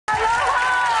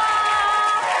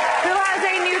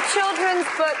children's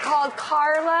book called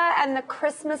Carla and the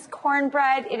Christmas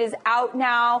Cornbread. It is out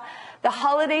now. The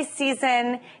holiday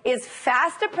season is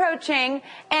fast approaching,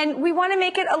 and we want to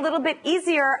make it a little bit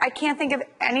easier. I can't think of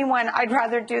anyone I'd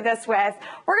rather do this with.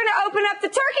 We're going to open up the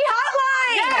turkey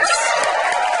hotline. Yes!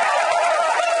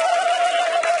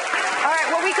 All right,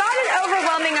 well, we got an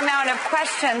overwhelming amount of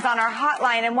questions on our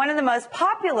hotline, and one of the most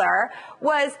popular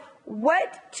was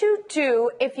what to do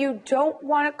if you don't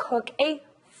want to cook a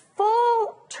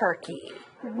full turkey.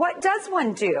 What does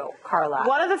one do, Carla?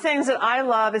 One of the things that I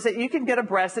love is that you can get a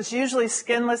breast that's usually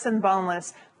skinless and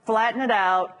boneless, flatten it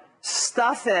out,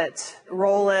 stuff it,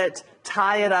 roll it,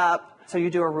 tie it up, so you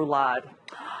do a roulade.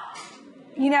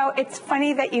 You know, it's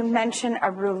funny that you mention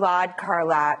a roulade,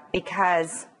 Carla,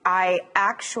 because I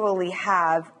actually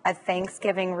have a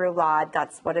Thanksgiving roulade.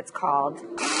 That's what it's called.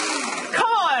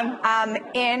 Come on!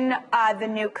 In the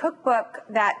new cookbook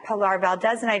that Pilar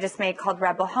Valdez and I just made called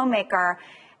Rebel Homemaker.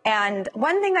 And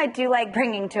one thing I do like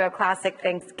bringing to a classic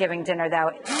Thanksgiving dinner, though,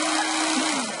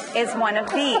 is one of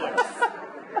these.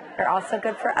 They're also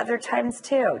good for other times,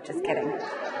 too. Just kidding.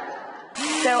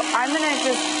 So I'm going to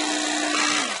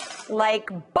just, like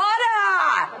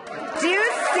butter! Do you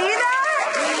see that?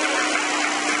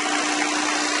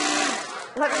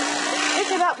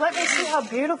 Pick it up. Let me see how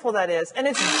beautiful that is. And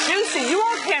it's juicy. You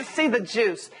all can't see the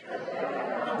juice.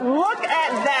 Look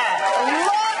at that.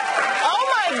 Look. Oh,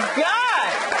 my God.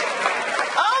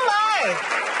 Oh, my.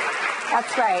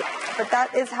 That's right. But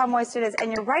that is how moist it is.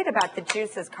 And you're right about the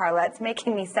juices, Carla. It's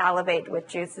making me salivate with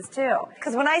juices, too.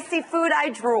 Because when I see food, I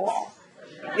drool.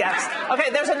 Yes.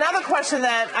 Okay, there's another question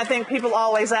that I think people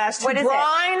always ask. To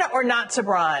brine or not to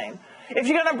brine? If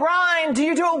you're going to brine, do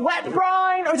you do a wet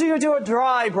brine or do you do a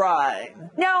dry brine?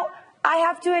 Now, I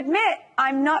have to admit,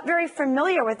 I'm not very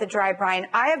familiar with the dry brine.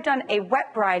 I have done a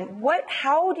wet brine.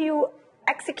 How do you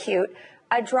execute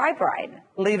a dry brine?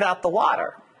 Leave out the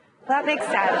water. That makes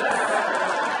sense.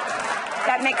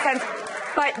 That makes sense.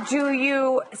 But do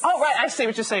you... Oh, right. I see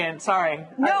what you're saying. Sorry.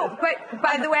 No, but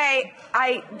by the way,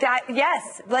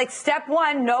 yes, like step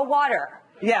one, no water.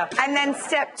 Yeah. And then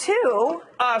step two...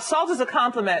 salt is a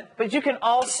compliment, but you can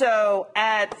also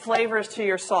add flavors to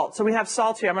your salt. So we have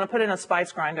salt here. I'm going to put it in a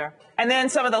spice grinder. And then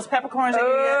some of those peppercorns that you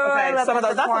get. Okay, I love some of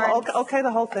those. peppercorns. Okay,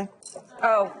 the whole thing.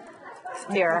 Oh,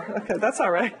 dear. Okay, that's all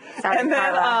right. Sorry, and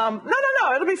then, Carla.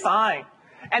 no, it'll be fine.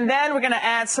 And then we're going to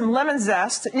add some lemon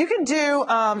zest. You can do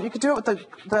it with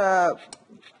the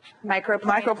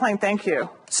microplane. Thank you.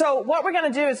 So what we're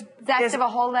going to do is Zest of a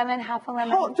whole lemon, half a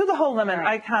lemon. Do the whole lemon.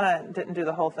 Right. I kind of didn't do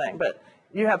the whole thing, but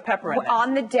you have pepper in it.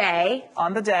 On the day.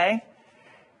 On the day,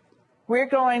 we're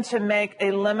going to make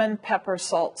a lemon pepper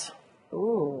salt.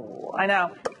 Ooh, I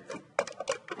know.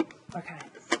 Okay.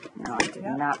 No, I did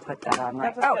not put that on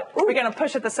right. We're going to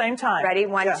push at the same time. Ready?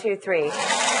 1, 2, 3. Did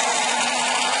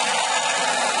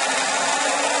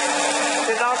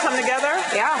it all come together?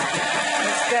 Yeah,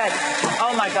 it's good.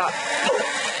 Oh my God.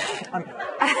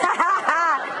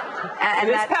 And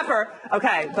it's pepper.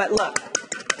 Okay, but look.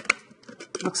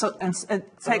 Look so and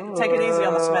take it easy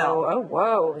on the smell. Oh,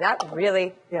 whoa, that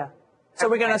really. Yeah. So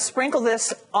we're going to sprinkle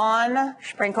this on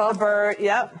the bird.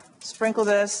 Yep. Sprinkle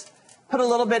this. Put a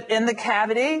little bit in the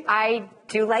cavity. I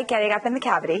do like getting up in the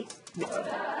cavity.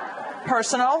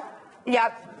 Personal.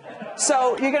 Yep.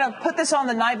 So you're going to put this on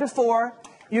the night before.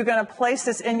 You're going to place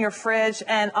this in your fridge,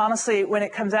 and honestly, when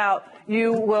it comes out,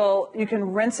 you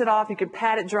can rinse it off. You can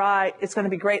pat it dry. It's going to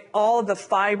be great. All of the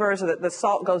fibers, the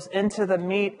salt goes into the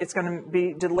meat. It's going to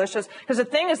be delicious. Because the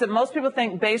thing is that most people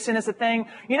think basting is a thing.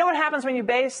 You know what happens when you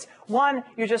baste? 1,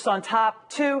 you're just on top.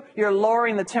 2, you're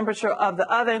lowering the temperature of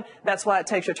the oven. That's why it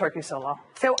takes your turkey so long.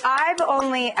 So I've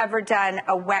only ever done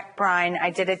a wet brine.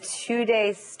 I did a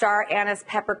 2-day star anise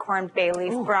peppercorn bay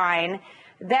leaf brine.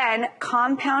 Then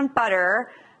compound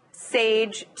butter,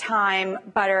 sage, thyme,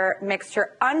 butter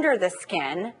mixture under the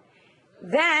skin.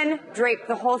 Then drape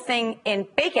the whole thing in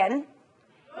bacon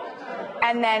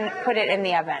and then put it in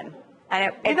the oven.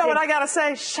 And you know what I gotta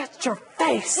say? Shut your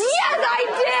face. Yes, I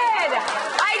did.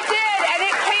 And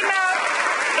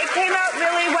it came out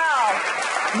really well.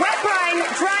 Wet brine,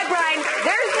 dry brine,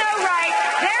 there's no right,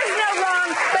 there's no wrong,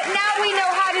 but now we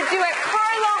know how to do it.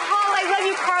 Carla Hall, I love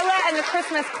you, Carla, and the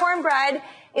Christmas cornbread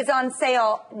is on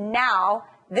sale now.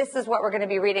 This is what we're going to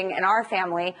be reading in our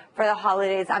family for the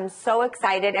holidays. I'm so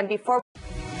excited. And before